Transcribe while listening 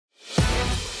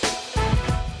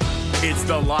It's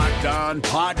the Locked On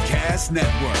Podcast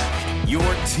Network, your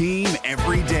team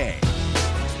every day.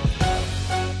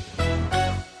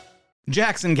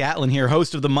 Jackson Gatlin here,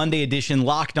 host of the Monday edition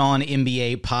Locked On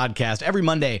NBA podcast. Every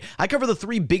Monday, I cover the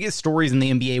three biggest stories in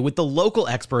the NBA with the local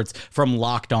experts from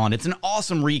Locked On. It's an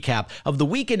awesome recap of the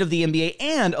weekend of the NBA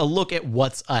and a look at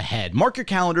what's ahead. Mark your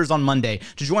calendars on Monday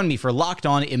to join me for Locked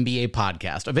On NBA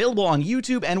podcast, available on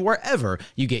YouTube and wherever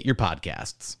you get your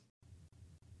podcasts.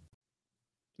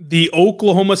 The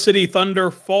Oklahoma City Thunder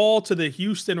fall to the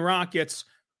Houston Rockets.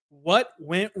 What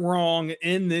went wrong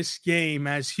in this game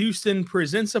as Houston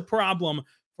presents a problem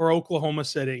for Oklahoma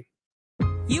City?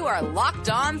 You are Locked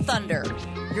On Thunder,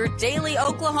 your daily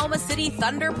Oklahoma City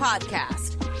Thunder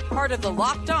podcast. Part of the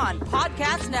Locked On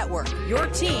Podcast Network, your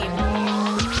team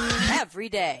every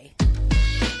day.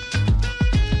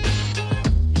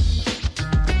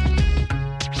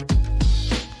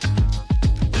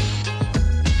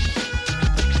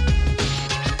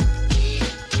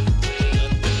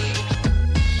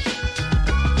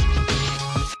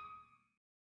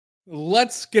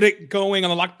 Let's get it going on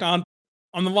the Locked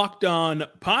On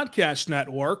Podcast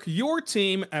Network, your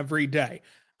team every day.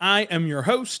 I am your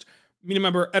host, media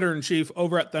member, editor-in-chief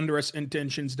over at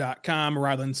thunderousintentions.com,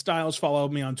 Rylan Stiles. Follow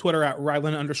me on Twitter at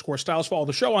Rylan_Stiles. Follow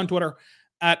the show on Twitter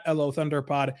at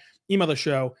LOThunderPod. Email the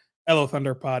show,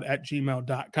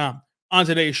 LOThunderPod@gmail.com. On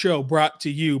today's show, brought to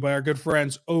you by our good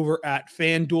friends over at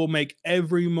FanDuel. Make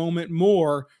every moment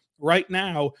more. Right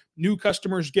now, new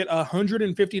customers get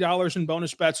 $150 in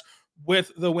bonus bets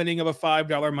with the winning of a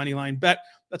 $5 moneyline bet.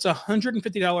 That's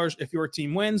 $150 if your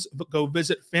team wins. But go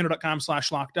visit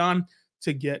FanDuel.com/lockedon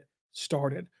to get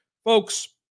started. Folks,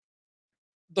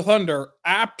 the Thunder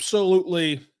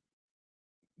absolutely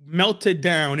melted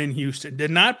down in Houston. Did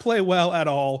not play well at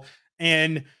all.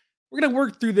 And we're going to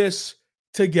work through this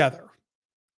together.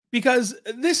 Because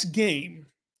this game,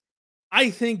 I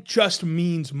think, just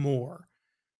means more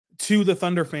to the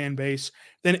Thunder fan base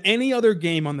than any other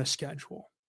game on the schedule.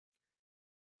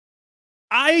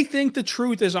 I think the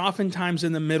truth is oftentimes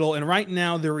in the middle, and right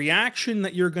now the reaction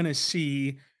that you're going to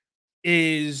see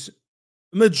is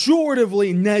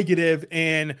majoritively negative,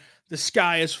 and the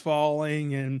sky is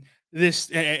falling, and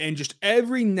this, and just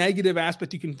every negative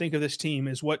aspect you can think of this team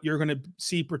is what you're going to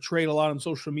see portrayed a lot on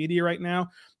social media right now,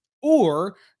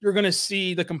 or you're going to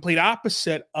see the complete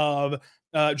opposite of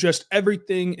just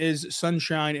everything is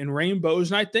sunshine and rainbows.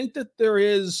 And I think that there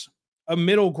is a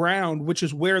middle ground, which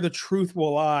is where the truth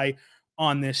will lie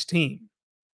on this team.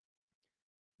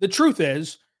 The truth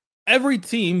is, every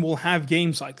team will have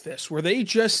games like this where they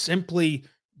just simply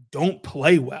don't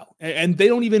play well, and they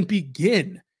don't even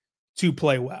begin to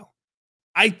play well.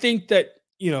 I think that,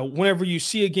 whenever you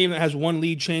see a game that has one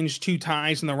lead change, two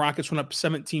ties, and the Rockets went up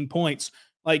 17 points,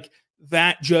 like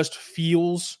that just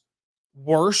feels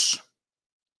worse.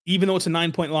 Even though it's a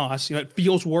 9-point loss, it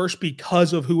feels worse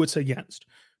because of who it's against.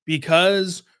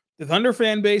 Because the Thunder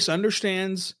fan base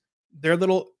understands their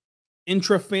little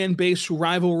intra-fan base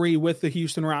rivalry with the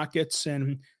Houston Rockets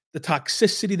and the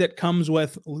toxicity that comes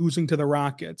with losing to the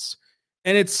Rockets.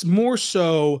 And it's more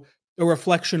so a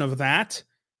reflection of that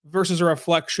versus a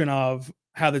reflection of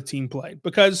how the team played.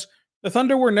 Because the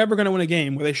Thunder were never going to win a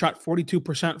game where they shot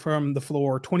 42% from the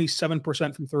floor,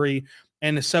 27% from three,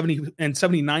 and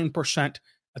 79%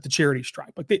 at the charity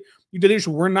stripe. Like they just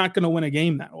were not going to win a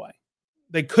game that way.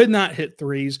 They could not hit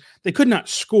threes. They could not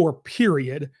score,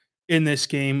 period, in this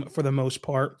game for the most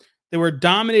part. They were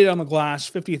dominated on the glass,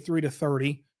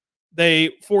 53-30.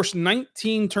 They forced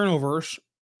 19 turnovers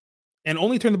and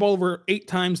only turned the ball over 8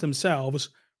 times themselves,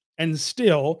 and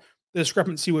still the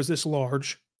discrepancy was this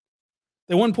large.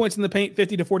 They won points in the paint,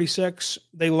 50-46.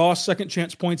 They lost second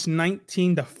chance points,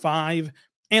 19-5,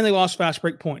 and they lost fast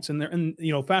break points. And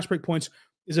fast break points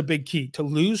is a big key. To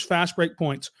lose fast break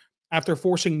points after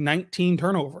forcing 19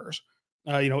 turnovers,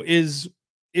 is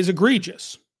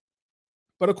egregious.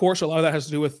 But of course, a lot of that has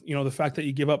to do with, the fact that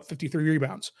you give up 53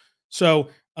 rebounds. So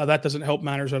that doesn't help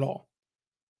matters at all.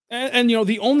 And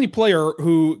the only player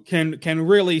who can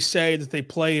really say that they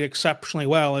played exceptionally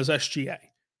well is SGA.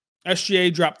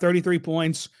 SGA dropped 33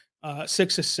 points,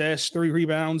 6 assists, 3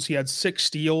 rebounds. He had 6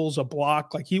 steals, a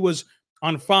block. Like, he was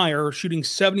on fire, shooting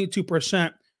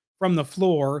 72% from the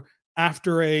floor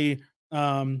after a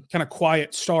kind of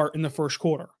quiet start in the first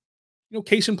quarter.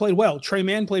 Kaysen played well. Trey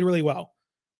Mann played really well.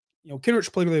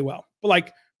 Kenrich played really well.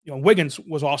 But Wiggins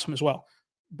was awesome as well.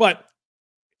 But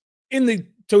in the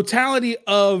totality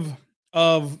of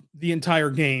the entire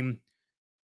game,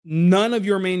 none of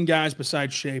your main guys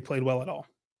besides Shea played well at all.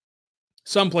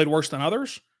 Some played worse than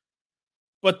others,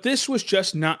 but this was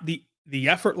just not the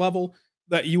effort level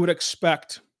that you would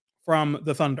expect from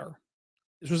the Thunder.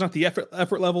 This was not the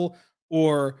effort level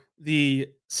or the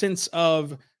sense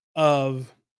of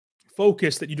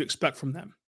focus that you'd expect from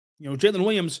them. Jalen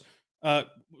Williams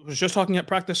was just talking at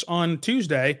practice on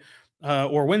Tuesday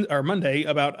or Monday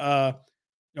about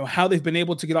how they've been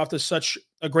able to get off to such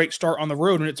a great start on the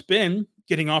road, and it's been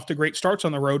getting off to great starts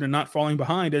on the road and not falling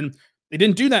behind. And they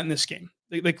didn't do that in this game.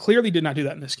 They clearly did not do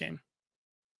that in this game.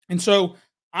 And so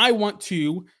I want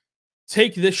to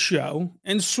take this show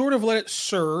and sort of let it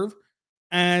serve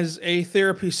as a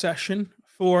therapy session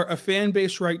for a fan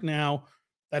base right now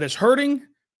that is hurting,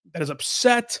 that is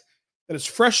upset, that is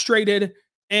frustrated.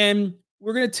 And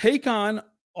we're going to take on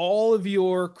all of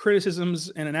your criticisms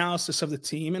and analysis of the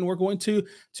team, and we're going to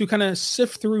kind of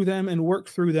sift through them and work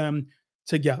through them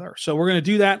together. So we're going to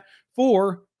do that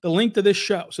for the length of this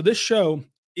show. So this show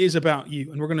is about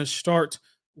you, and we're going to start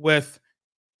with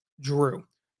Drew.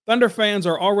 Thunder fans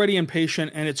are already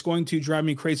impatient, and it's going to drive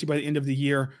me crazy by the end of the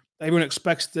year. Everyone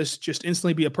expects this just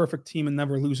instantly be a perfect team and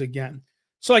never lose again.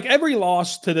 So like every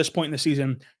loss to this point in the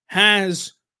season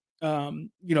has,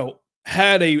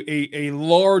 had a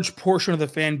large portion of the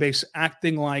fan base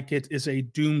acting like it is a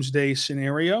doomsday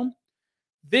scenario.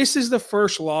 This is the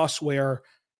first loss where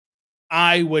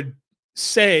I would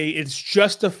say it's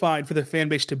justified for the fan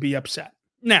base to be upset.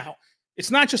 Now,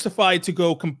 it's not justified to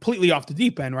go completely off the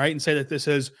deep end, right? And say that this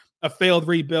is a failed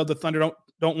rebuild. The Thunder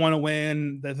don't want to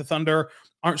win. That the Thunder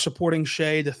aren't supporting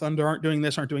Shea. The Thunder aren't doing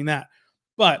this, aren't doing that.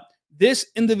 But this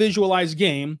individualized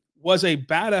game was a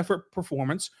bad effort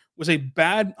performance, was a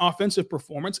bad offensive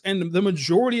performance, and the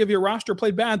majority of your roster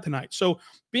played bad tonight. So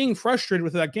being frustrated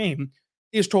with that game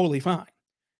is totally fine.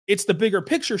 It's the bigger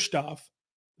picture stuff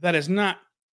that is not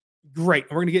great.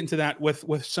 And we're going to get into that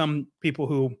with some people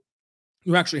who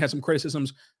actually had some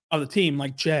criticisms of the team,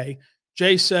 like Jay.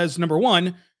 Jay says, number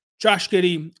one, Josh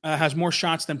Giddey has more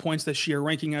shots than points this year,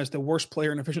 ranking as the worst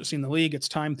player in efficiency in the league. It's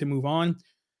time to move on.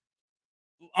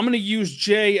 I'm going to use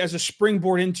Jay as a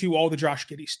springboard into all the Josh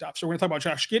Giddey stuff. So we're going to talk about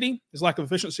Josh Giddey, his lack of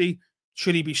efficiency,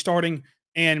 should he be starting,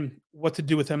 and what to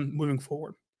do with him moving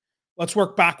forward. Let's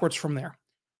work backwards from there.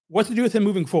 What to do with him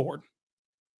moving forward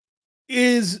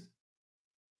is,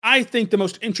 I think, the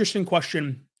most interesting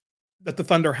question that the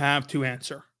Thunder have to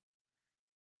answer.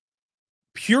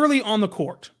 Purely on the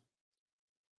court,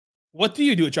 what do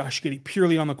you do with Josh Giddey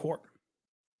purely on the court?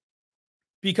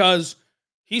 Because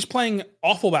he's playing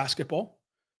awful basketball.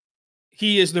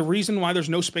 He is the reason why there's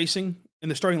no spacing in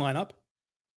the starting lineup.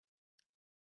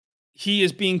 He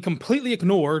is being completely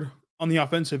ignored on the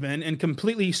offensive end and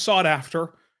completely sought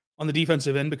after on the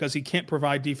defensive end because he can't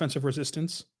provide defensive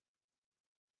resistance.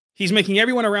 He's making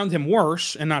everyone around him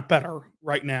worse and not better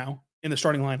right now in the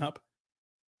starting lineup.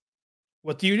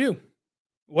 What do you do?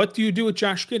 What do you do with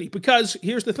Josh Giddey? Because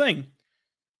here's the thing.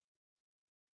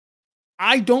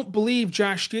 I don't believe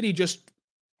Josh Giddey just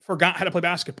forgot how to play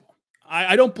basketball.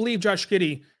 I don't believe Josh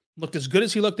Giddey looked as good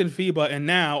as he looked in FIBA, and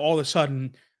now all of a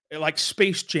sudden, like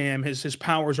Space Jam, his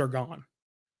powers are gone.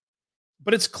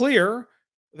 But it's clear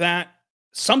that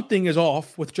something is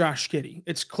off with Josh Giddey.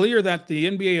 It's clear that the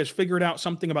NBA has figured out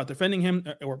something about defending him,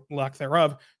 or lack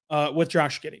thereof, with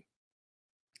Josh Giddey.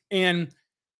 And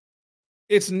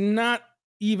it's not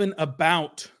even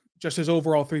about just his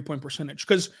overall three-point percentage,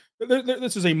 because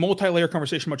this is a multi-layer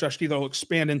conversation about Josh Giddey that will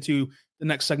expand into the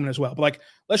next segment as well. But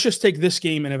let's just take this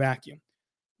game in a vacuum.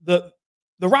 The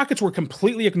Rockets were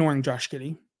completely ignoring Josh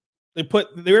Giddey. They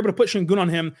were able to put Şengün on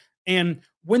him, and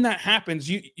when that happens,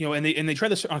 and they tried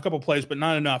this on a couple of plays, but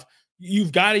not enough.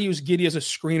 You've got to use Giddey as a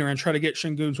screener and try to get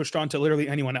Şengün switched on to literally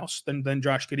anyone else than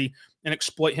Josh Giddey and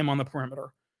exploit him on the perimeter.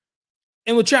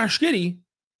 And with Josh Giddey,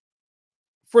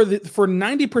 for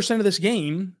 90% of this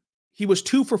game, he was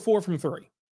 2 for 4 from 3.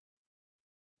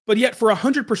 But yet for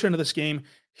 100% of this game,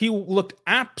 he looked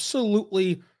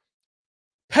absolutely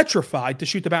petrified to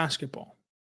shoot the basketball.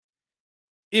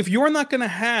 If you're not going to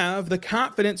have the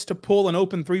confidence to pull an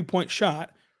open 3-point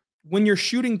shot when you're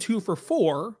shooting 2 for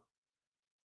 4,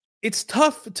 it's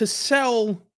tough to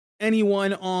sell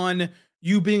anyone on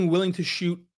you being willing to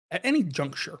shoot at any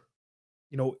juncture,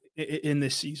 in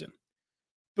this season.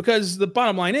 Because the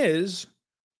bottom line is,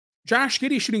 Josh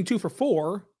Giddey shooting 2 for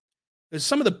 4 is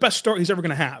some of the best start he's ever going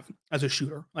to have as a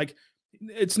shooter. Like,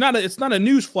 it's not a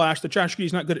news flash that Josh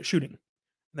Giddey's not good at shooting, and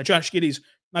that Josh Giddey's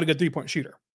not a good 3-point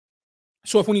shooter.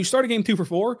 So if when you start a game 2 for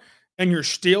 4 and you're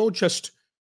still just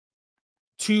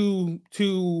too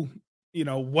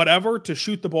whatever to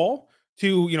shoot the ball,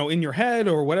 in your head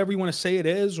or whatever you want to say it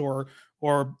is, or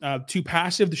too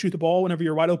passive to shoot the ball whenever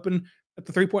you're wide open at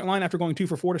the 3-point line after going 2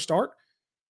 for 4 to start,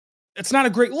 it's not a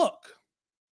great look.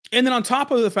 And then on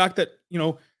top of the fact that,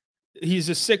 he's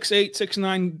a 6'8",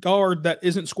 6'9" guard that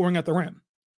isn't scoring at the rim.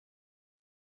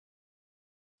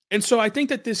 And so I think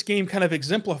that this game kind of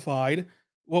exemplified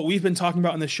what we've been talking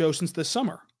about in the show since this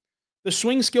summer. The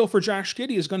swing skill for Josh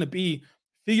Giddey is going to be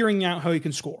figuring out how he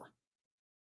can score,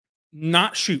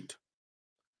 not shoot.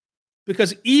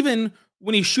 Because even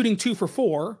when he's shooting 2 for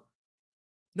 4,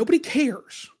 nobody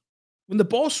cares. When the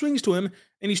ball swings to him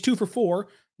and he's 2 for 4,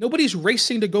 nobody's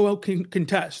racing to go out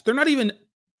contest. They're not even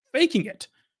faking it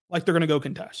like they're going to go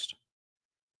contest.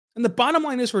 And the bottom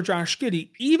line is for Josh Giddey,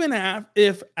 even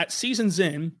if at season's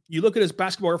end, you look at his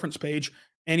basketball reference page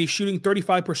and he's shooting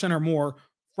 35% or more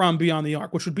from beyond the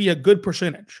arc, which would be a good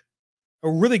percentage, a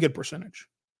really good percentage,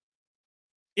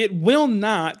 it will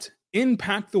not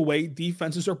impact the way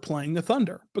defenses are playing the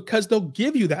Thunder because they'll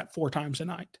give you that 4 times a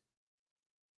night.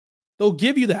 They'll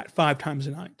give you that 5 times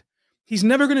a night. He's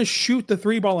never going to shoot the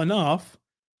 3 ball enough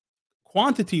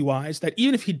quantity-wise that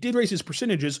even if he did raise his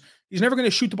percentages, he's never going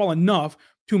to shoot the ball enough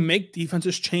to make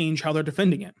defenses change how they're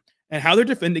defending him. And how they're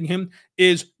defending him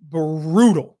is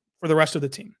brutal for the rest of the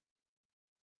team.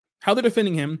 How they're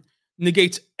defending him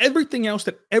negates everything else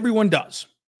that everyone does.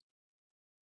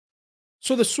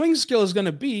 So the swing skill is going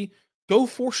to be go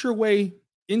force your way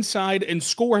inside and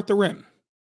score at the rim.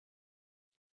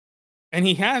 And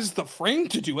he has the frame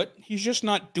to do it. He's just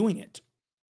not doing it.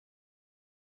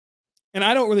 And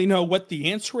I don't really know what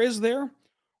the answer is there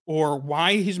or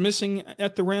why he's missing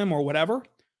at the rim or whatever.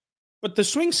 But the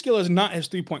swing skill is not his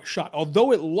 3-point shot.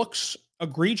 Although it looks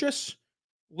egregious,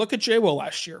 look at J. Will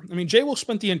last year. I mean, J. Will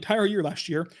spent the entire year last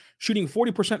year shooting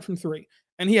 40% from 3.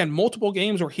 And he had multiple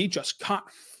games where he just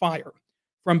caught fire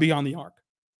from beyond the arc.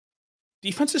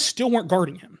 Defenses still weren't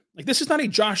guarding him. Like, this is not a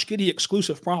Josh Giddey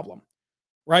exclusive problem,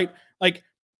 right? Like,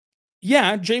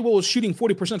 yeah, J. Will was shooting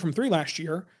 40% from 3 last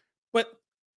year, but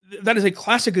that is a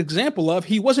classic example of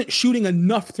he wasn't shooting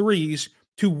enough threes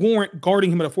to warrant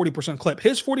guarding him at a 40% clip.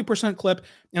 His 40% clip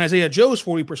and Isaiah Joe's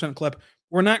 40% clip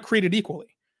were not created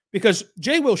equally because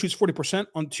J. Will shoots 40%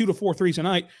 on 2 to 4 threes a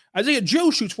night. Isaiah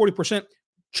Joe shoots 40%,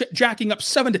 jacking up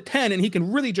 7 to 10, and he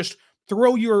can really just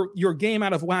throw your game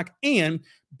out of whack and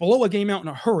blow a game out in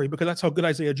a hurry because that's how good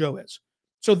Isaiah Joe is.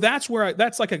 So that's where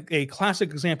that's like a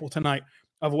classic example tonight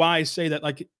of why I say that,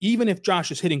 like, even if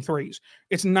Josh is hitting threes,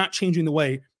 it's not changing the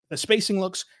way the spacing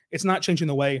looks. It's not changing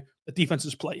the way the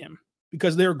defenses play him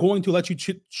because they're going to let you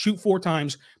shoot 4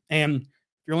 times. And if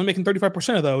you're only making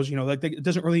 35% of those, like it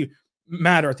doesn't really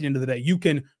matter at the end of the day. You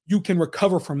can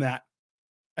recover from that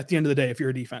at the end of the day if you're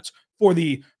a defense for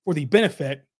the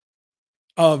benefit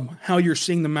of how you're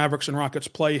seeing the Mavericks and Rockets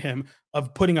play him,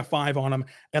 of putting a 5 on him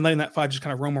and letting that 5 just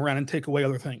kind of roam around and take away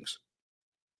other things.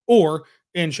 Or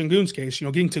in Şengün's case,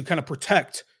 getting to kind of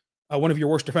protect one of your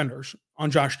worst defenders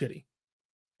on Josh Giddey.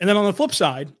 And then on the flip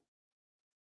side,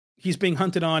 he's being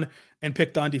hunted on and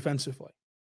picked on defensively.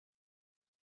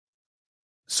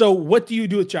 So what do you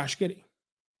do with Josh Giddey?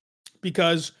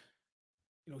 Because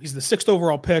he's the 6th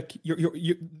overall pick.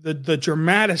 The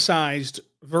dramatized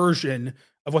version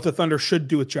of what the Thunder should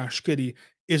do with Josh Giddey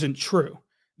isn't true.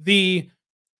 The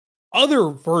other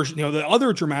version, the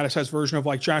other dramatized version of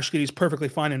like Josh Giddey's perfectly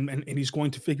fine and he's going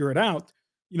to figure it out,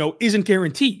 isn't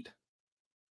guaranteed.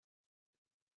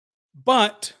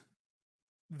 But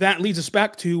that leads us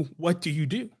back to what do you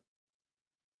do?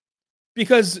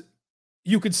 Because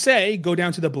you could say go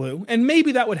down to the blue, and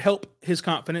maybe that would help his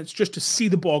confidence just to see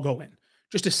the ball go in,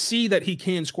 just to see that he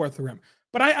can score at the rim.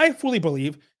 But I fully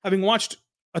believe, having watched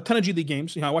a ton of G League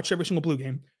games, I watched every single blue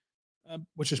game,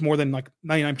 which is more than like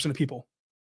 99% of people.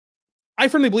 I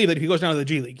firmly believe that if he goes down to the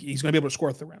G League, he's going to be able to score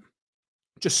at the rim.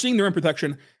 Just seeing the rim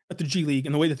protection at the G League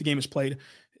and the way that the game is played,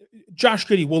 Josh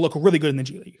Giddey will look really good in the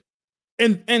G League.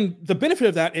 And the benefit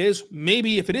of that is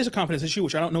maybe if it is a confidence issue,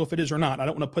 which I don't know if it is or not, I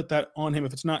don't want to put that on him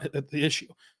if it's not the issue.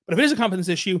 But if it is a confidence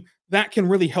issue, that can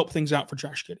really help things out for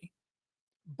Josh Giddey.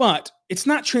 But it's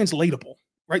not translatable,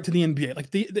 right, to the NBA.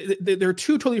 Like there are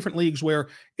 2 totally different leagues where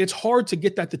it's hard to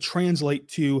get that to translate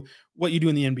to what you do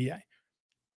in the NBA.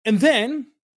 And then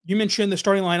you mentioned the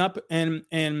starting lineup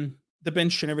and the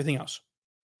bench and everything else.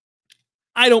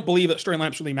 I don't believe that starting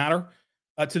lineups really matter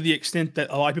to the extent that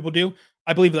a lot of people do.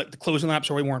 I believe that the closing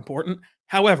laps are way more important.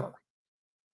 However,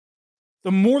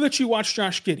 the more that you watch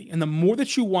Josh Giddey and the more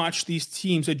that you watch these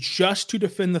teams adjust to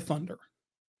defend the Thunder,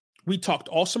 we talked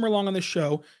all summer long on this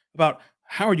show about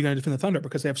how are you going to defend the Thunder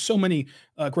because they have so many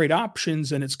great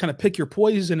options and it's kind of pick your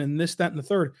poison and this, that, and the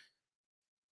third.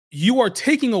 You are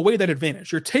taking away that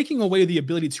advantage. You're taking away the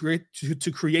ability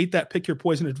to create that pick your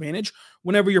poison advantage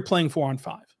whenever you're playing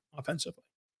 4-on-5 offensively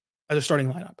as a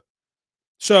starting lineup.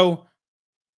 So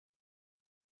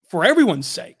for everyone's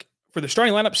sake, for the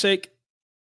starting lineup's sake,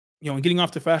 and getting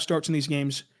off to fast starts in these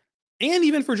games, and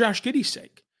even for Josh Giddey's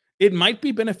sake, it might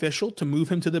be beneficial to move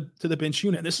him to the bench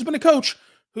unit. This has been a coach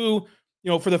who,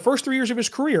 for the first 3 years of his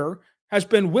career has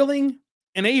been willing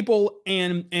and able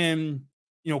and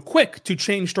quick to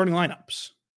change starting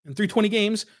lineups. In 320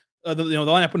 games, the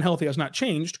lineup when healthy has not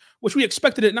changed, which we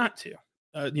expected it not to.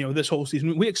 This whole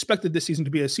season, we expected this season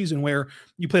to be a season where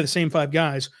you play the same 5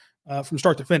 guys from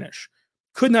start to finish.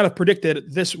 Could not have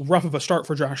predicted this rough of a start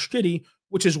for Josh Giddey,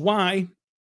 which is why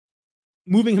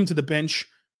moving him to the bench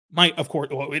might, of course,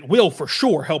 it will for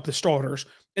sure help the starters.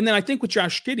 And then I think with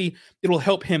Josh Giddey, it'll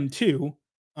help him too,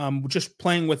 just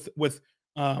playing with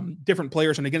different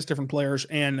players and against different players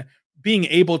and being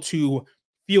able to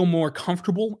feel more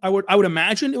comfortable. I would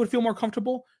imagine it would feel more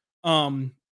comfortable.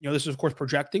 This is of course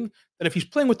projecting that if he's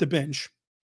playing with the bench,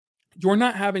 you're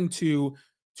not having to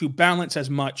balance as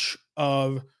much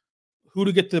of who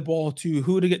to get the ball to,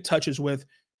 who to get touches with.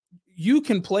 You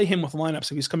can play him with lineups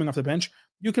if he's coming off the bench.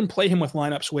 You can play him with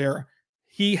lineups where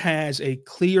he has a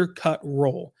clear-cut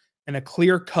role and a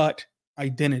clear-cut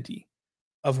identity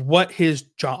of what his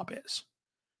job is.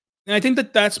 And I think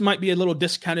that might be a little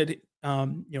discounted,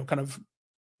 kind of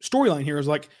storyline here is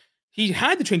like he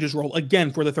had to change his role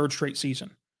again for the 3rd straight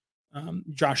season.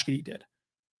 Josh Giddey did,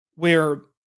 where,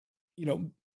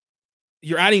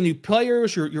 you're adding new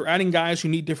players, you're adding guys who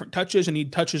need different touches and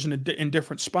need touches in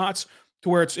different spots to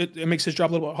where it makes his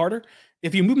job a little bit harder.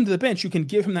 If you move him to the bench, you can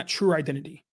give him that true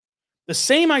identity. The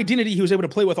same identity he was able to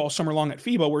play with all summer long at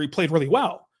FIBA, where he played really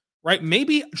well, right?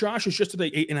 Maybe Josh is just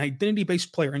an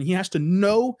identity-based player, and he has to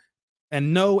know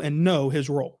his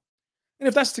role. And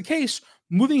if that's the case,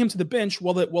 moving him to the bench,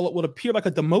 while it would appear like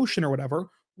a demotion or whatever,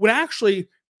 would actually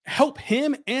help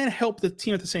him and help the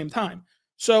team at the same time.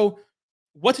 So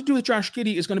what to do with Josh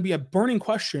Giddey is going to be a burning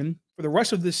question for the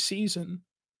rest of this season.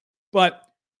 But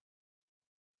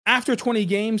after 20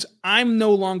 games, I'm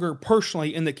no longer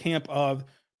personally in the camp of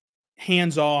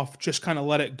hands off, just kind of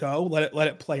let it go, let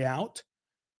it play out.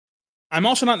 I'm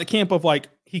also not in the camp of like,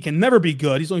 he can never be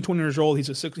good. He's only 20 years old. He's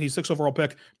a 6th overall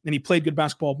pick, and he played good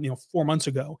basketball, 4 months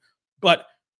ago. But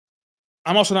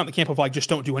I'm also not in the camp of like, just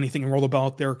don't do anything and roll the ball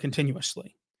out there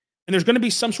continuously. And there's going to be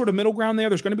some sort of middle ground there.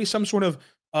 There's going to be some sort of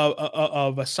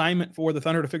assignment for the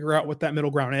Thunder to figure out what that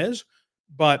middle ground is.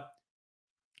 But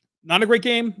not a great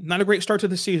game, not a great start to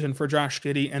the season for Josh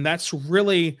Giddey. And that's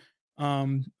really,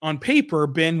 on paper,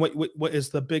 been what is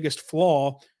the biggest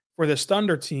flaw for this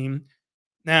Thunder team.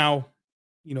 Now,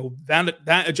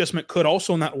 that adjustment could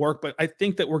also not work, but I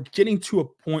think that we're getting to a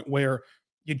point where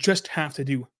you just have to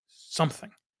do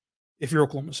something if you're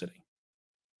Oklahoma City.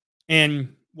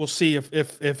 And we'll see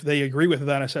if they agree with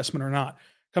that assessment or not.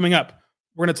 Coming up,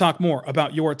 we're going to talk more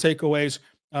about your takeaways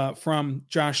from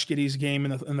Josh Giddey's game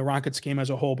and the Rockets game as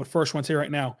a whole. But first, I want to say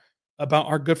right now about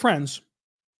our good friends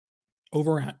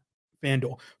over at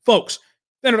FanDuel. Folks,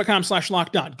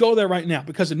 FanDuel.com/lockedon. Go there right now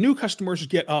because the new customers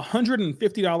get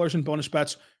 $150 in bonus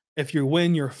bets if you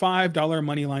win your $5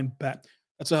 moneyline bet.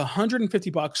 That's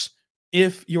 $150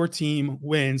 if your team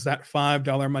wins that $5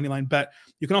 moneyline bet.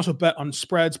 You can also bet on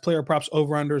spreads, player props,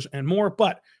 over-unders, and more.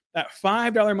 But that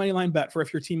 $5 moneyline bet for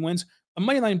if your team wins, a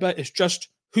moneyline bet is just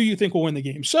who you think will win the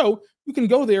game. So you can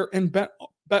go there and bet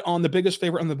on the biggest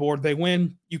favorite on the board. They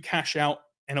win, you cash out,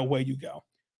 and away you go.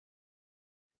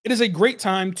 It is a great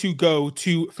time to go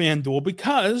to FanDuel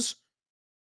because,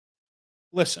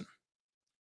 listen,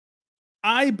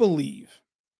 I believe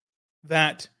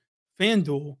that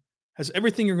FanDuel has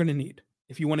everything you're going to need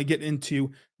if you want to get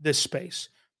into this space.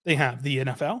 They have the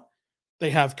NFL. They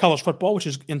have college football, which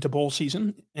is into bowl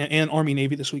season, and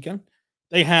Army-Navy this weekend.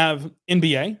 They have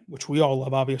NBA, which we all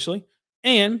love, obviously,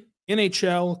 and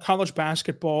NHL, college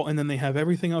basketball, and then they have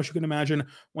everything else you can imagine.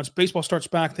 Once baseball starts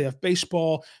back, they have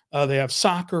baseball, they have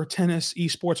soccer, tennis,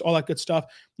 esports, all that good stuff.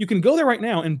 You can go there right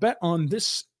now and bet on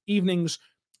this evening's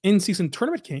in-season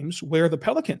tournament games where the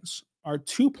Pelicans are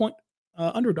 2-point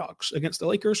underdogs against the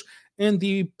Lakers, and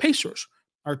the Pacers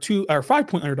are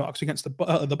 5-point underdogs against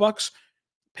the Bucks.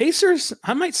 Pacers,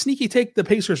 I might sneaky take the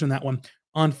Pacers in that one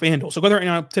on FanDuel. So go there right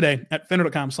now today at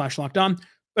FanDuel.com/lockedon,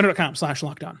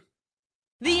 FanDuel.com/lockedon.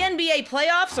 The NBA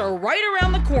playoffs are right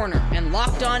around the corner, and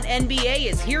Locked On NBA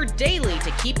is here daily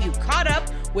to keep you caught up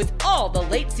with all the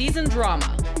late season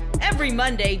drama. Every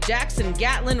Monday, Jackson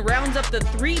Gatlin rounds up the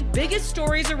 3 biggest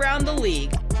stories around the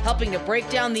league, helping to break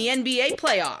down the NBA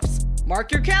playoffs.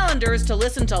 Mark your calendars to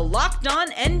listen to Locked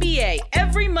On NBA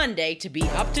every Monday to be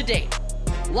up to date.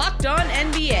 Locked On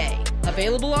NBA,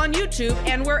 available on YouTube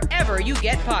and wherever you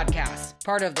get podcasts.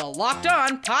 Part of the Locked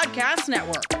On Podcast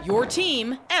Network, your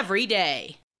team every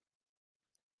day.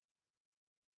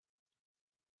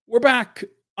 We're back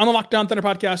on the Locked On Thunder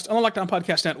podcast, on the Locked On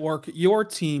Podcast Network, your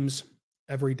teams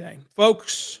every day.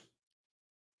 Folks,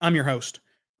 I'm your host,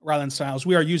 Rylan Stiles.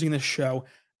 We are using this show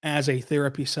as a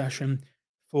therapy session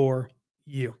for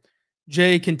you.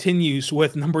 Jay continues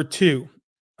with number 2.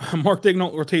 Mark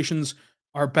Daigneault rotations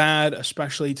are bad,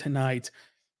 especially tonight.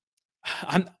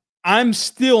 I'm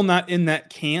still not in that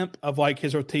camp of like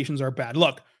his rotations are bad.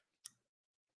 Look,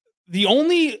 the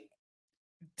only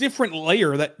different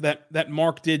layer that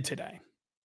Mark did today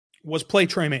was play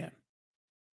Tre Mann.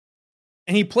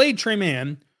 And he played Tre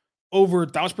Mann over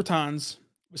Davis Bertans,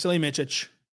 Vasily Micic,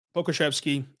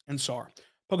 Pokusevski, and Sarr.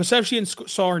 Pokusevski and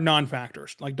Sarr are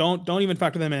non-factors. Like, don't even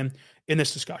factor them in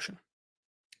this discussion.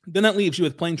 Then that leaves you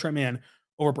with playing Tre Mann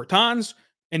over Bertans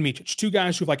and Micic, 2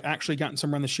 guys who've like actually gotten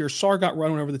some run this year. Sarr got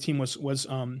run whenever the team was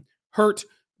hurt,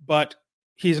 but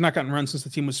he's not gotten run since the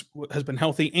team has been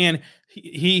healthy, and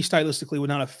he stylistically would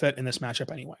not have fit in this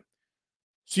matchup anyway.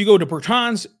 So you go to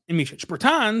Bertans and Micic.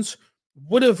 Bertans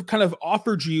would have kind of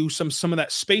offered you some of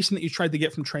that spacing that you tried to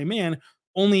get from Tre Mann,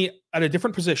 only at a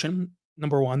different position,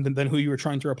 number one, than who you were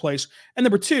trying to replace. And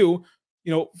number 2,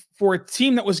 for a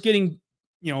team that was getting,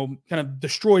 kind of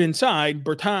destroyed inside,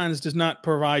 Bertans does not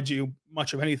provide you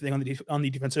much of anything on the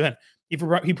defensive end. He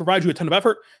provides you a ton of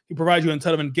effort. He provides you a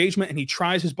ton of engagement, and he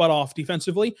tries his butt off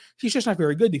defensively. He's just not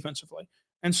very good defensively.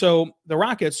 And so the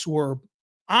Rockets were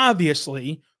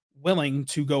obviously willing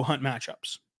to go hunt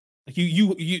matchups. Like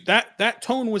that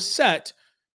tone was set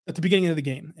at the beginning of the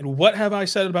game. And what have I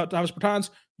said about Davis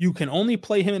Bertans? You can only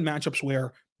play him in matchups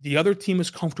where the other team is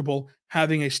comfortable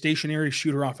having a stationary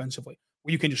shooter offensively,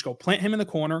 where you can just go plant him in the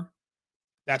corner.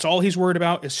 That's all he's worried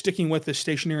about, is sticking with the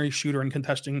stationary shooter and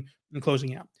contesting and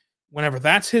closing out. Whenever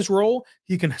that's his role,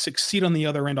 he can succeed on the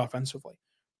other end offensively.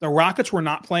 The Rockets were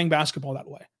not playing basketball that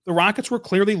way. The Rockets were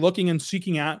clearly looking and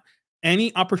seeking out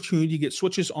any opportunity to get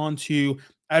switches onto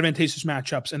advantageous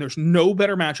matchups, and there's no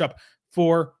better matchup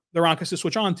for the Rockets to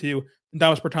switch onto than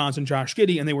Davis Bertans and Josh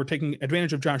Giddey, and they were taking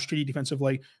advantage of Josh Giddey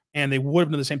defensively, and they would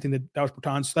have done the same thing that Davis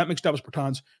Bertans, so that makes Davis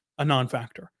Bertans a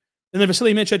non-factor. And then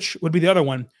Vasily Micic would be the other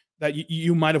one that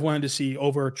you might have wanted to see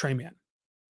over Tre Mann.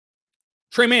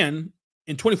 Tre Mann,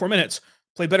 in 24 minutes,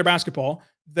 played better basketball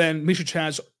than Micic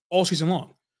has all season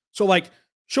long. So, like,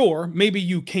 sure, maybe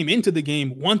you came into the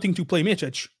game wanting to play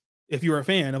Micic, if you're a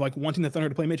fan of, like, wanting the Thunder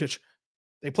to play Micic.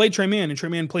 They played Tre Mann, and Tre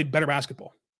Mann played better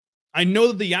basketball. I know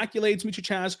that the accolades Micic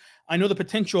has. I know the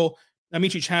potential that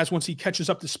Micic has once he catches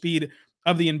up to speed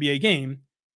of the NBA game.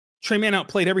 Tre Mann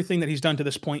outplayed everything that he's done to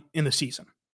this point in the season.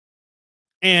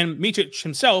 And Micic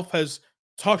himself has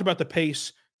talked about the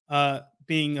pace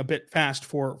being a bit fast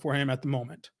for him at the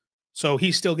moment. So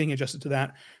he's still getting adjusted to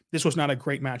that. This was not a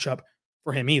great matchup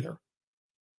for him either.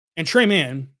 And Tre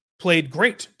Mann played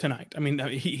great tonight. I mean,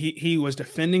 he was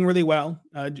defending really well.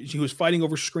 He was fighting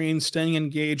over screens, staying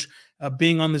engaged,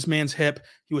 being on this man's hip.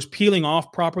 He was peeling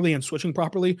off properly and switching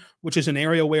properly, which is an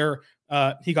area where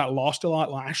he got lost a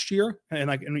lot last year and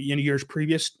like in years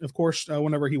previous, of course,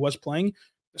 whenever he was playing.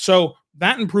 So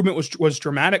that improvement was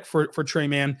dramatic for Tre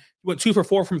Mann. He went 2 for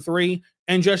 4 from 3,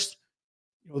 and just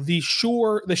the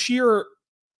sheer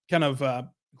kind of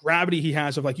gravity he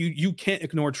has of like you can't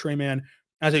ignore Tre Mann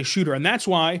as a shooter, and that's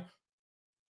why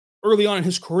early on in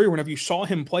his career, whenever you saw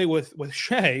him play with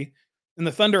Shea, and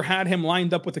the Thunder had him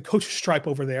lined up with the coach's stripe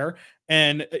over there,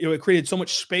 and it created so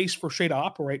much space for Shea to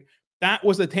operate. That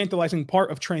was the tantalizing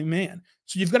part of Tre Mann.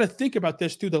 So you've got to think about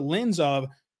this through the lens of,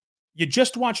 you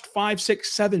just watched 5,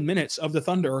 6, 7 minutes of the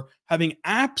Thunder having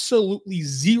absolutely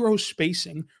zero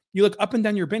spacing. You look up and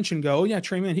down your bench and go, oh, yeah,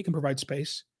 Tre Mann, he can provide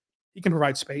space. He can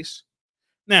provide space.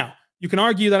 Now, you can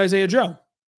argue that Isaiah Joe,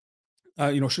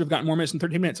 should have gotten more minutes than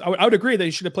 13 minutes. I would agree that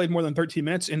he should have played more than 13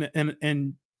 minutes in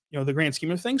the grand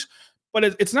scheme of things. But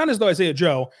it's not as though Isaiah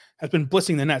Joe has been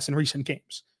blitzing the Nets in recent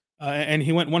games. And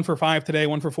he went 1 for 5 today,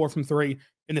 1 for 4 from 3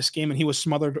 in this game, and he was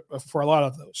smothered for a lot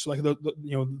of those. So like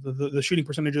the shooting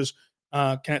percentages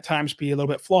can at times be a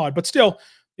little bit flawed, but still,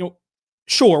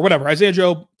 sure, whatever. Isaiah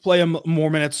Joe, play him more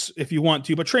minutes if you want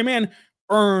to, but Tre Mann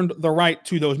earned the right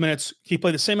to those minutes. He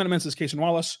played the same amount of minutes as Cason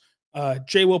Wallace.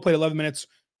 Jay Will played 11 minutes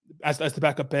as the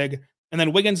backup big. And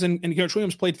then Wiggins and Garrett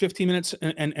Williams played 15 minutes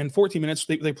and 14 minutes.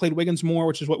 They played Wiggins more,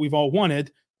 which is what we've all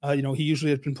wanted. He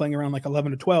usually has been playing around like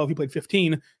 11 to 12. He played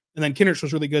 15. And then Kendricks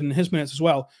was really good in his minutes as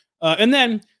well. And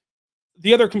then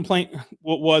the other complaint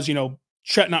was,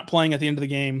 Chet not playing at the end of the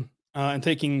game and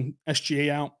taking SGA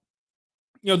out.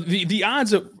 The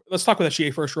odds of, let's talk about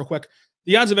SGA first real quick.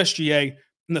 The odds of SGA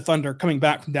and the Thunder coming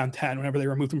back from down 10 whenever they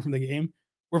removed him from the game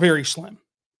were very slim.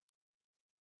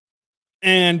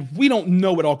 And we don't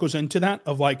know what all goes into that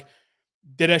of like,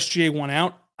 did SGA want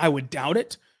out? I would doubt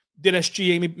it. Did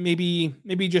SGA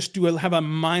maybe just have a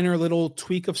minor little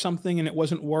tweak of something and it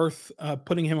wasn't worth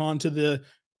putting him onto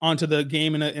the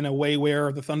game in a way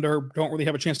where the Thunder don't really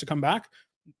have a chance to come back?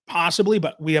 Possibly,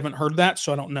 but we haven't heard that,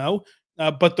 so I don't know.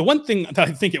 But the one thing that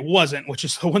I think it wasn't, which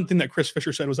is the one thing that Chris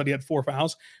Fisher said, was that he had 4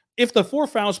 fouls. If the 4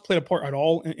 fouls played a part at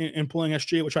all in pulling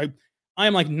SGA, which I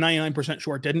am like 99%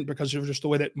 sure it didn't, because it was just the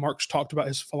way that Marks talked about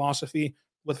his philosophy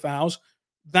with fouls,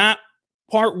 that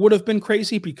part would have been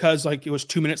crazy, because like it was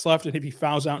 2 minutes left, and if he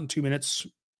fouls out in 2 minutes,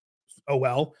 oh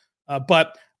well.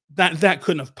 But that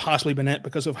couldn't have possibly been it,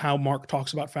 because of how Mark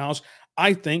talks about fouls.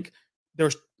 I think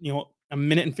there's, a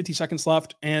minute and 50 seconds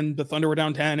left, and the Thunder were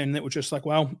down 10, and it was just like,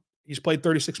 well, he's played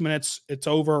 36 minutes. It's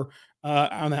over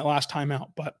on that last timeout.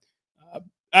 But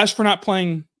as for not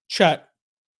playing Chet,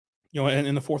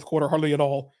 in the fourth quarter, hardly at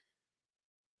all,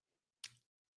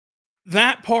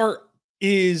 that part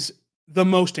is the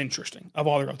most interesting of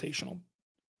all the rotational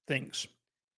things.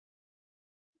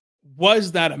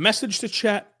 Was that a message to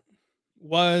Chet?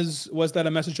 Was that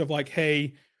a message of like,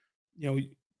 hey,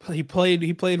 he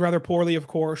played rather poorly, of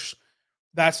course.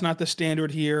 That's not the standard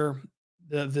here.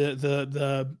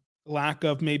 The lack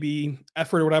of maybe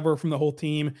effort or whatever from the whole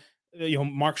team.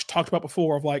 Mark's talked about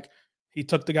before of like, he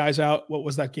took the guys out. What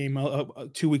was that game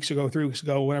 2 weeks ago, 3 weeks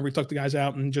ago, whenever he took the guys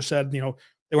out and just said, they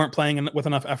weren't playing with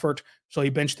enough effort, so he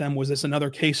benched them. Was this another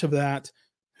case of that?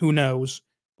 Who knows?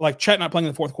 Like Chet not playing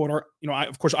in the fourth quarter,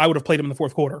 of course, I would have played him in the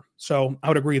fourth quarter. So I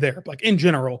would agree there. But like in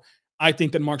general, I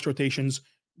think that Mark's rotations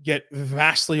get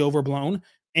vastly overblown,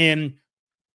 and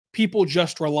people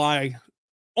just rely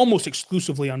almost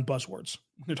exclusively on buzzwords.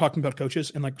 They're talking about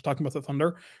coaches and like talking about the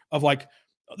Thunder, of like,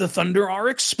 the Thunder are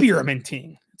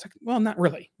experimenting. It's like, well, not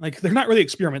really. Like, they're not really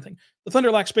experimenting. The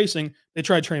Thunder lack spacing. They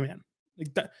tried Trey Mann.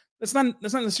 Like that's not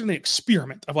necessarily an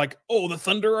experiment of like, oh, the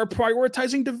Thunder are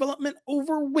prioritizing development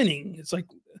over winning. It's like,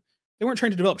 they weren't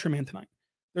trying to develop Trey Mann tonight.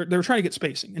 They're trying to get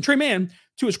spacing. And Trey Mann,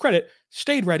 to his credit,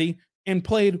 stayed ready and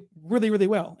played really, really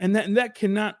well. And that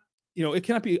cannot, it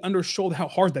cannot be undersold how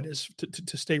hard that is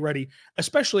to stay ready,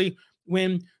 especially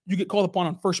when you get called upon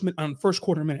on first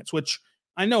quarter minutes, which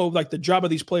I know like the job of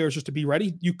these players is to be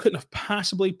ready. You couldn't have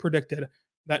possibly predicted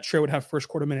that Trey would have first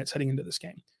quarter minutes heading into this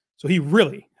game. So he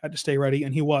really had to stay ready,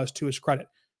 and he was, to his credit.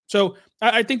 So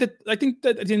I think that at the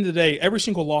end of the day, every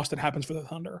single loss that happens for the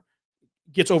Thunder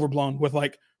gets overblown with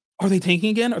like, are they tanking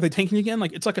again? Are they tanking again?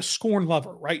 Like, it's like a scorned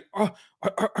lover, right? Are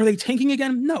they tanking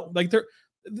again? No, like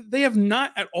they have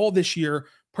not at all this year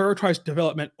prioritized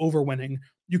development over winning.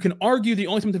 You can argue the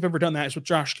only time they've ever done that is with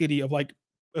Josh Giddey of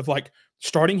like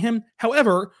starting him.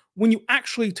 However, when you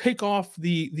actually take off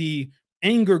the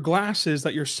anger glasses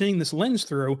that you're seeing this lens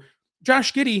through,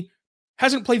 Josh Giddey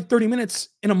hasn't played 30 minutes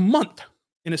in a month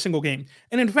in a single game.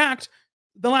 And in fact,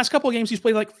 the last couple of games he's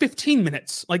played like 15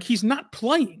 minutes. Like, he's not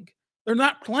playing. They're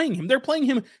not playing him. They're playing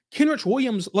him Kenrich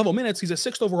Williams level minutes. He's a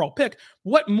 6th overall pick.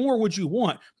 What more would you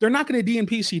want? They're not going to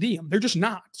DNP CD him. They're just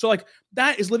not. So like,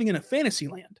 that is living in a fantasy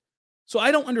land. So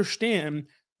I don't understand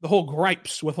the whole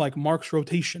gripes with like Mark's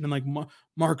rotation and like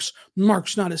Mark's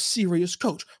not a serious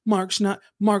coach. Mark's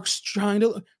trying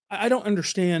to. I don't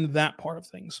understand that part of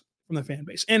things from the fan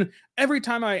base. And every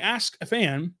time I ask a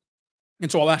fan,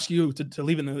 and so I'll ask you to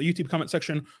leave it in the YouTube comment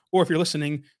section, or if you're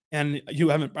listening and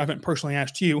I haven't personally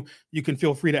asked you, you can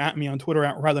feel free to at me on Twitter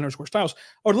at Riley_Styles.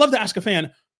 I would love to ask a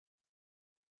fan,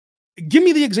 give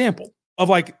me the example of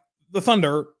like the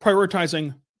Thunder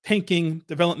prioritizing tanking,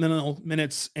 developmental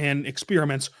minutes, and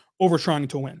experiments over trying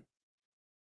to win.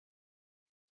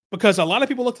 Because a lot of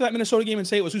people looked at that Minnesota game and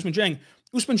say it was Ousmane Dieng.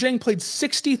 Ousmane Dieng played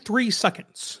 63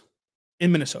 seconds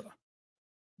in Minnesota.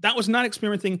 That was not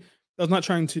experimenting. That was not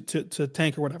trying to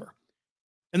tank or whatever.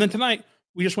 And then tonight,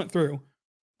 we just went through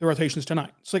the rotations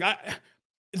tonight. It's like,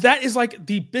 that is like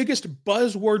the biggest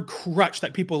buzzword crutch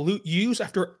that people use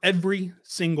after every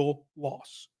single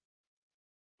loss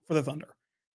for the Thunder.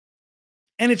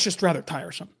 And it's just rather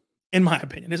tiresome, in my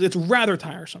opinion. It's rather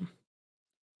tiresome.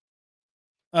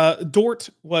 Dort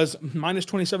was minus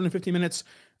 27 in 50 minutes.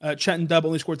 Chet and Dub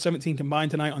only scored 17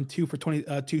 combined tonight on 2 for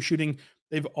 22 shooting.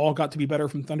 They've all got to be better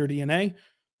from Thunder DNA.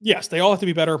 Yes, they all have to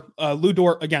be better. Lou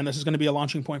Dort, again, this is going to be a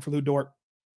launching point for Lou Dort.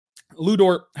 Lou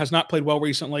Dort has not played well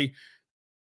recently.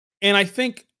 And I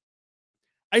think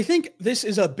this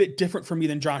is a bit different for me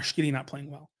than Josh Giddey not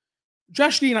playing well.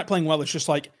 Josh Giddey not playing well is just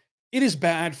like, it is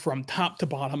bad from top to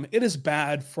bottom. It is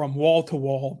bad from wall to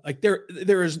wall. Like there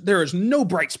is no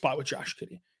bright spot with Josh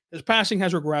Giddey. His passing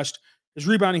has regressed. His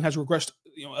rebounding has regressed,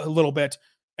 a little bit.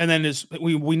 And then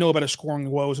we know about his scoring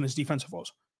woes and his defensive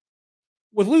woes.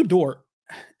 With Lou Dort,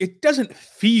 it doesn't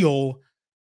feel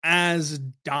as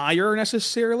dire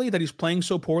necessarily that he's playing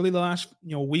so poorly the last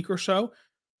week or so.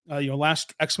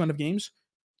 Last X amount of games,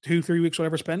 2-3 weeks,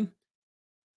 whatever it's been.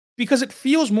 Because it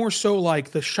feels more so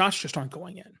like the shots just aren't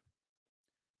going in.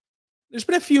 there's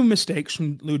been a few mistakes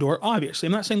from Lu Dort, obviously.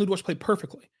 I'm not saying Lu Dort's played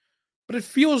perfectly, but it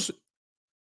feels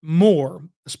more,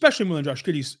 especially more than Josh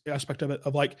Giddey's aspect of it,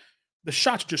 of like the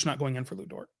shots just not going in for Lu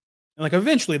Dort. And like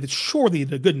eventually, surely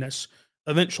the goodness,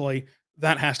 eventually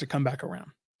that has to come back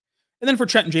around. And then for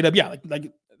Chet and J-Dub, yeah,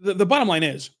 like the bottom line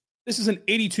is this is an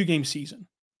 82-game season.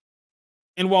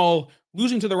 And while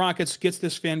losing to the Rockets gets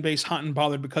this fan base hot and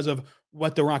bothered because of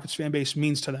what the Rockets fan base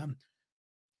means to them,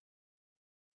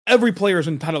 every player is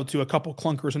entitled to a couple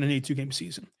clunkers in an 82-game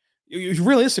season.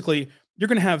 Realistically, you're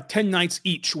going to have 10 nights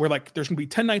each where like there's going to be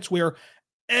 10 nights where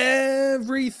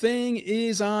everything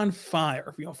is on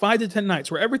fire. 5 to 10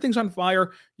 nights where everything's on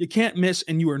fire, you can't miss,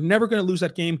 and you are never going to lose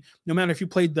that game, no matter if you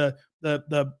played the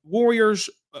Warriors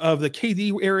of the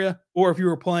KD area or if you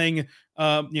were playing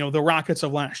the Rockets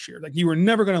of last year. Like, you were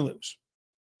never going to lose.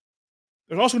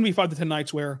 There's also going to be 5 to 10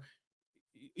 nights where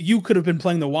you could have been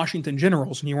playing the Washington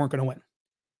Generals and you weren't going to win.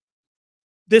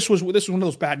 This was one of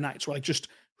those bad nights where, like, just,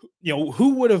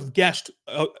 who would have guessed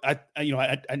at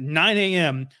 9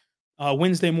 a.m.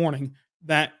 Wednesday morning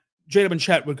that J-Dub and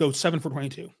Chet would go 7 for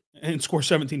 22 and score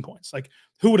 17 points? Like,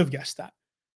 who would have guessed that?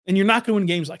 And you're not going to win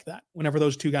games like that whenever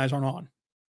those two guys aren't on.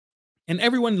 And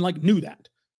everyone knew that.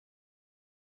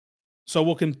 So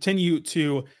we'll continue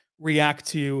to react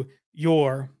to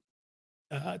your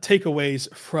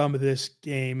takeaways from this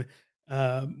game.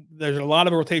 There's a lot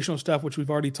of rotational stuff, which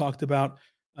we've already talked about.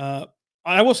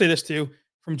 I will say this too,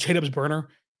 from J-Dub's burner,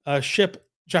 ship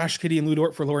Josh Giddey and Lu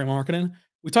Dort for Lauri Markkanen.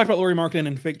 We talked about Lauri Markkanen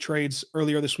and fake trades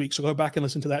earlier this week, so go back and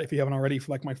listen to that if you haven't already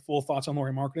for my full thoughts on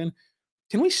Lauri Markkanen.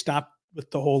 Can we stop with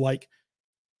the whole,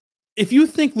 if you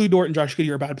think Lu Dort and Josh Giddey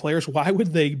are bad players, why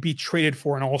would they be traded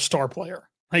for an all-star player?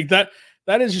 That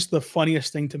is just the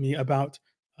funniest thing to me about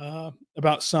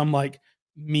some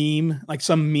meme,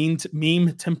 some meme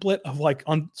template of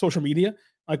on social media.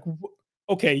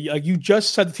 Okay, you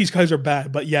just said that these guys are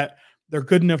bad, but yet they're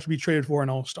good enough to be traded for an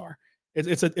all-star.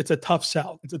 It's a tough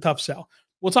sell. It's a tough sell.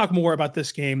 We'll talk more about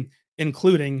this game,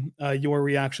 including your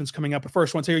reactions coming up. But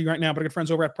first, I want to tell you right now, but our good friends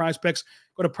over at PrizePicks.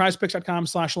 Go to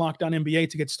prizepicks.com/lockdownNBA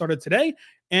to get started today.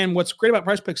 And what's great about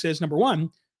PrizePicks is, number one,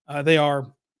 they are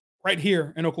right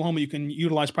here in Oklahoma. You can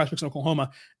utilize PrizePicks in Oklahoma.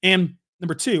 And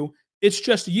number two, it's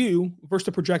just you versus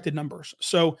the projected numbers.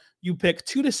 So you pick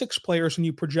 2 to 6 players and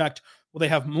you project, will they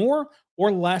have more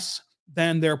or less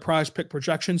than their prize pick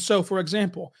projection? So, for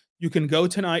example, you can go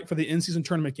tonight for the in-season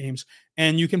tournament games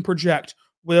and you can project,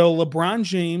 will LeBron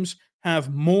James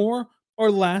have more or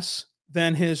less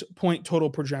than his point total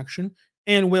projection?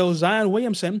 And will Zion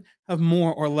Williamson have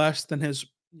more or less than his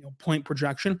point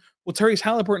projection? Will Tyrese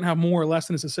Halliburton have more or less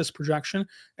than his assist projection?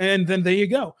 And then there you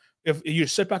go. If you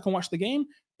sit back and watch the game,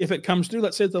 if it comes through,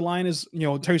 let's say the line is,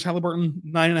 Tyrese Halliburton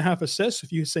 9.5 assists.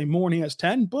 If you say more and he has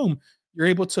 10, boom, you're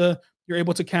able to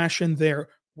cash in there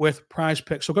with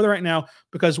PrizePicks. So go there right now,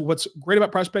 because what's great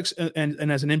about PrizePicks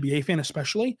and as an NBA fan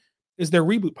especially is their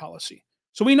reboot policy.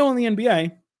 So we know in the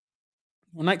NBA,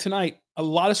 night to night, a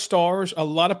lot of stars, a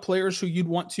lot of players who you'd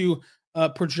want to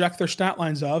project their stat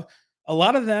lines of, a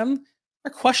lot of them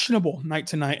are questionable night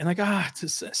to night. And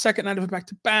it's a second night of a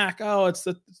back-to-back. Oh, it's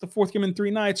the fourth game in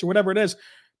 3 nights or whatever it is.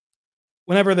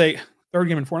 Third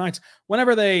game in 4 nights,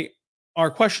 whenever they are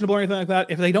questionable or anything like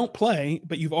that, if they don't play,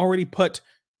 but you've already put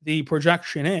the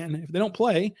projection in, if they don't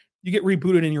play, you get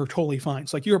rebooted and you're totally fine.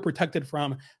 It's you're protected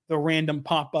from the random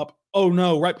pop-up, oh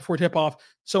no, right before tip-off,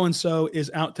 so-and-so is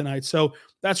out tonight. So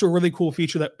that's a really cool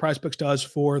feature that PrizePicks does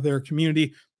for their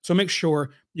community. So make sure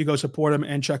you go support them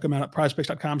and check them out at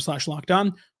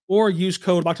prizepicks.com/lockedon, or use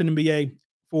code LOCKEDONNBA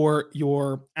for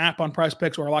your app on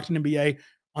PrizePicks or LockedOnNBA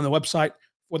on the website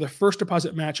for the first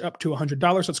deposit match up to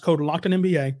 $100. That's code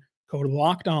LOCKEDONNBA, code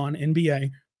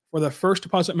LOCKEDONNBA for the first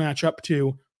deposit match up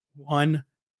to $100.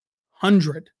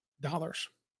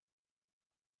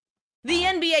 The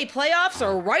NBA playoffs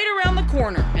are right around the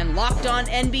corner, and Locked On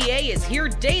NBA is here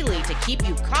daily to keep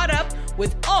you caught up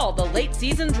with all the late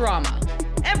season drama.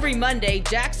 Every Monday,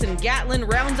 Jackson Gatlin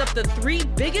rounds up the 3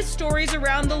 biggest stories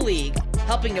around the league,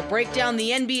 helping to break down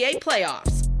the NBA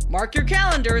playoffs. Mark your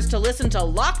calendars to listen to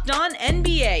Locked On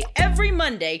NBA every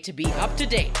Monday to be up to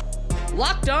date.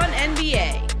 Locked On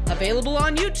NBA, available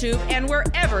on YouTube and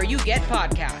wherever you get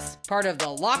podcasts. Part of the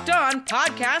Locked On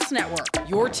Podcast Network,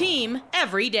 your team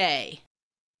every day.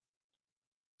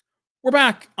 We're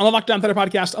back on the Locked On Thunder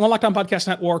podcast, on the Locked On Podcast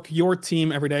Network, your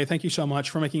team every day. Thank you so much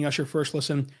for making us your first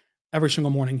listen every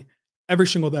single morning, every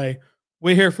single day.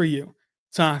 We're here for you,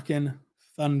 talking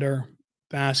Thunder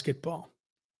basketball.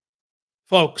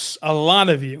 Folks, a lot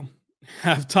of you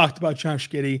have talked about Josh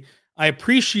Giddey. I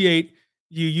appreciate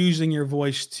you using your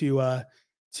voice to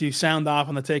sound off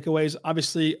on the takeaways.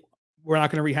 Obviously, we're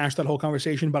not going to rehash that whole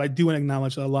conversation, but I do want to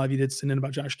acknowledge that a lot of you did send in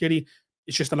about Josh Giddey.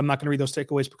 It's just that I'm not going to read those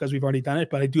takeaways because we've already done it,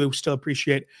 but I do still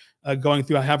appreciate going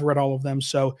through. I have read all of them,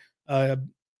 so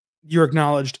you're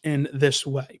acknowledged in this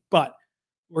way. But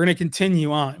we're going to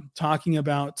continue on talking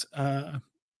about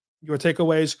your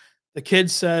takeaways. The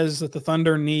kid says that the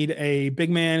Thunder need a big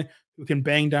man who can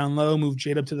bang down low, move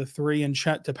J-Dub to the 3 and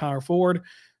Chet to power forward.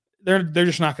 They're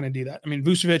just not going to do that. I mean,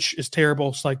 Vucevic is terrible.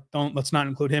 It's like, let's not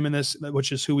include him in this,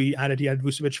 which is who he added. He had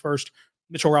Vucevic first,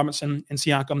 Mitchell Robinson, and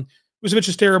Siakam. Vucevic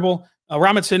is terrible.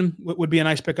 Robinson would be a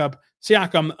nice pickup.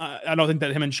 Siakam, I don't think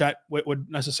that him and Chet would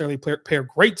necessarily pair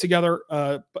great together.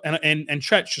 And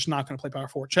Chet's just not going to play power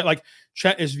forward.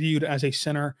 Chet is viewed as a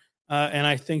center, and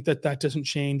I think that doesn't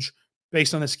change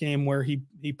based on this game where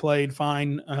he played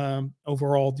fine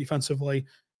overall defensively,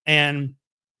 and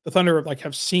the Thunder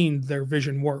have seen their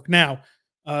vision work. Now,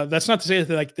 that's not to say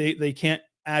that they can't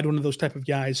add one of those type of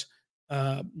guys,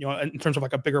 in terms of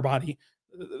a bigger body.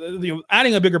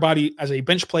 Adding a bigger body as a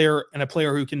bench player and a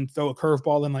player who can throw a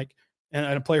curveball and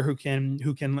a player who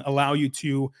can allow you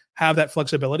to have that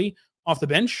flexibility off the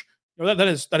bench,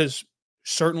 that is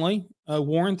certainly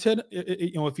warranted.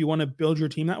 If you want to build your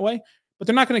team that way, but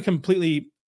they're not going to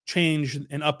completely change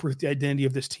and uproot the identity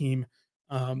of this team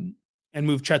and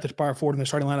move Chet to power forward in the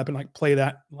starting lineup and play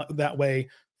that way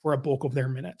for a bulk of their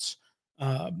minutes.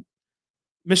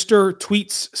 Mr.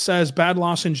 Tweets says bad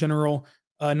loss in general.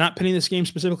 Not pinning this game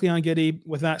specifically on Giddey.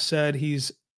 With that said,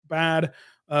 he's bad.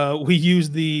 We use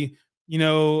the,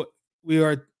 who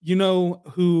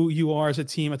you are as a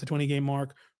team at the 20-game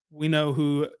mark. We know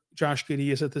who Josh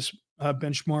Giddey is at this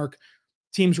benchmark.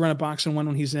 Teams run a box and one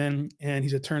when he's in, and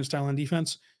he's a turnstile on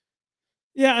defense.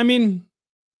 Yeah, I mean,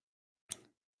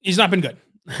 he's not been good.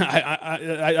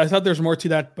 I thought there's more to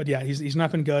that, but yeah, he's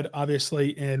not been good,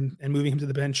 obviously, and moving him to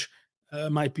the bench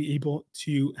might be able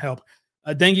to help.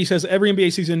 Dengi says every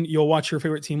NBA season you'll watch your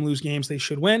favorite team lose games they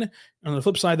should win. And on the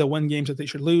flip side, they'll win games that they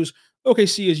should lose.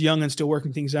 OKC is young and still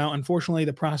working things out. Unfortunately,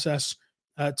 the process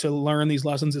to learn these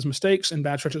lessons is mistakes and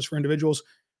bad stretches for individuals.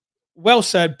 Well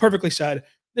said, perfectly said.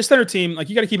 This Thunder team,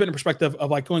 you got to keep it in perspective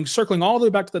of circling all the way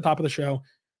back to the top of the show.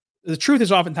 The truth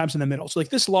is oftentimes in the middle. So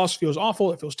this loss feels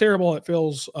awful. It feels terrible. It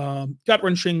feels gut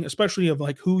wrenching, especially of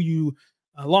who you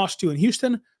lost to in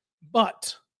Houston.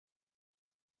 But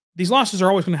these losses are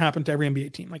always going to happen to every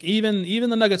NBA team. Even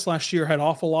the Nuggets last year had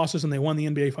awful losses and they won the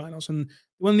NBA Finals, and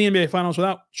won the NBA Finals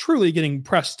without truly getting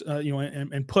pressed,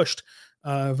 and pushed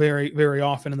very, very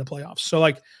often in the playoffs. So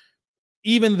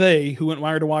even they, who went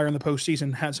wire to wire in the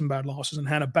postseason, had some bad losses and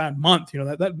had a bad month.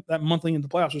 That monthly into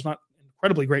the playoffs was not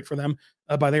incredibly great for them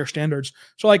by their standards.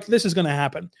 So this is going to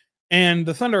happen, and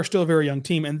the Thunder are still a very young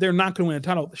team, and they're not going to win a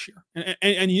title this year.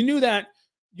 And you knew that.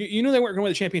 You knew they weren't going to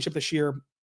win the championship this year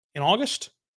in August,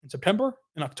 in September,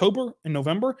 in October, in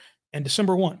November, and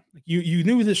December 1. You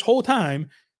knew this whole time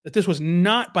that this was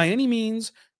not by any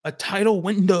means a title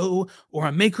window or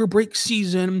a make or break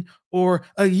season or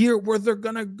a year where they're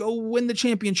going to go win the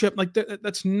championship.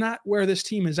 That's not where this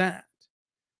team is at.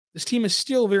 This team is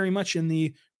still very much in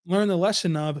the learn the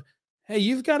lesson of, hey,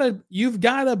 you've got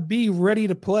to be ready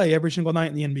to play every single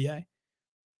night in the NBA.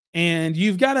 And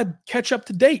you've got to catch up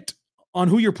to date on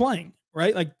who you're playing,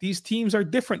 right? These teams are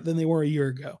different than they were a year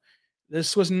ago.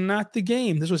 This was not the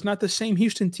game. This was not the same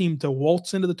Houston team to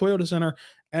waltz into the Toyota Center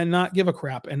and not give a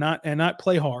crap and not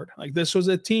play hard. This was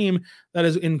a team that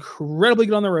is incredibly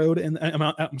good on the road and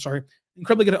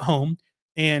incredibly good at home,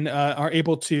 and are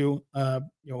able to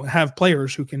have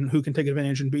players who can take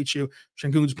advantage and beat you.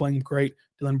 Şengün's playing great.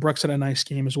 Dylan Brooks had a nice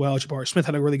game as well. Jabari Smith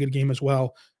had a really good game as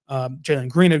well. Jalen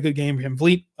Green had a good game. Van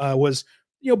Vliet was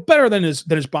better than his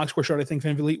box score shot. I think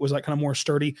Van Vliet was kind of more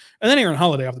sturdy. And then Aaron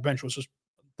Holiday off the bench was just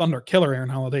Thunder killer. Aaron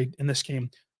Holiday in this game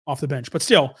off the bench. But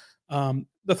still,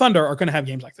 the Thunder are going to have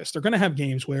games like this. They're going to have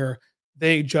games where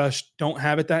they just don't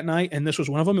have it that night. And this was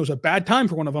one of them. It was a bad time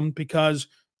for one of them because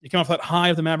you came off that high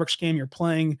of the Mavericks game. You're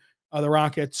playing the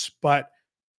Rockets, but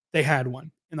they had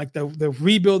one. And the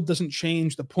rebuild doesn't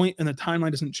change. The point and the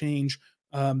timeline doesn't change.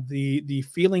 The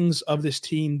feelings of this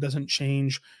team doesn't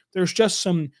change. There's just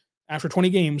after 20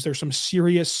 games, there's some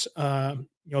serious,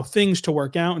 things to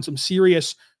work out and some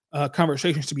serious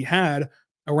conversations to be had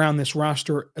around this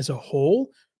roster as a whole.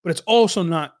 But it's also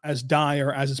not as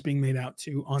dire as it's being made out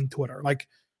to on Twitter.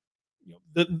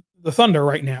 The Thunder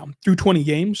right now, through 20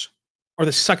 games, are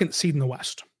the second seed in the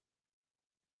West.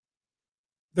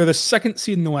 They're the second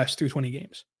seed in the West through 20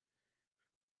 games.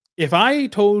 If I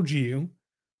told you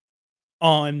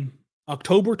on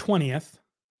October 20th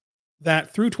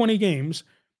that through 20 games,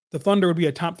 the Thunder would be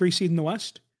a top 3 seed in the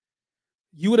West,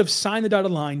 you would have signed the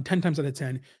dotted line 10 times out of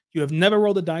 10. You have never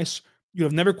rolled the dice. You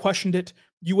have never questioned it.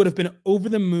 you would have been over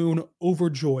the moon,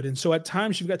 overjoyed. And so at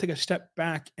times you've got to take a step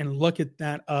back and look at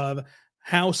that of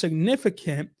how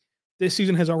significant this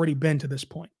season has already been to this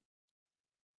point.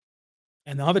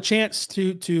 And they'll have a chance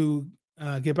to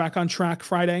get back on track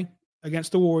Friday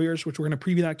against the Warriors, which we're going to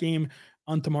preview that game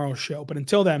on tomorrow's show. But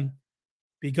until then,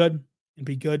 be good and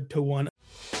be good to one.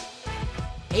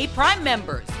 Hey, Prime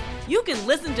members, you can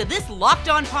listen to this Locked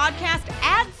On podcast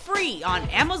ad-free on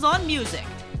Amazon Music.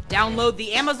 Download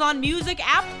the Amazon Music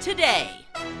app today.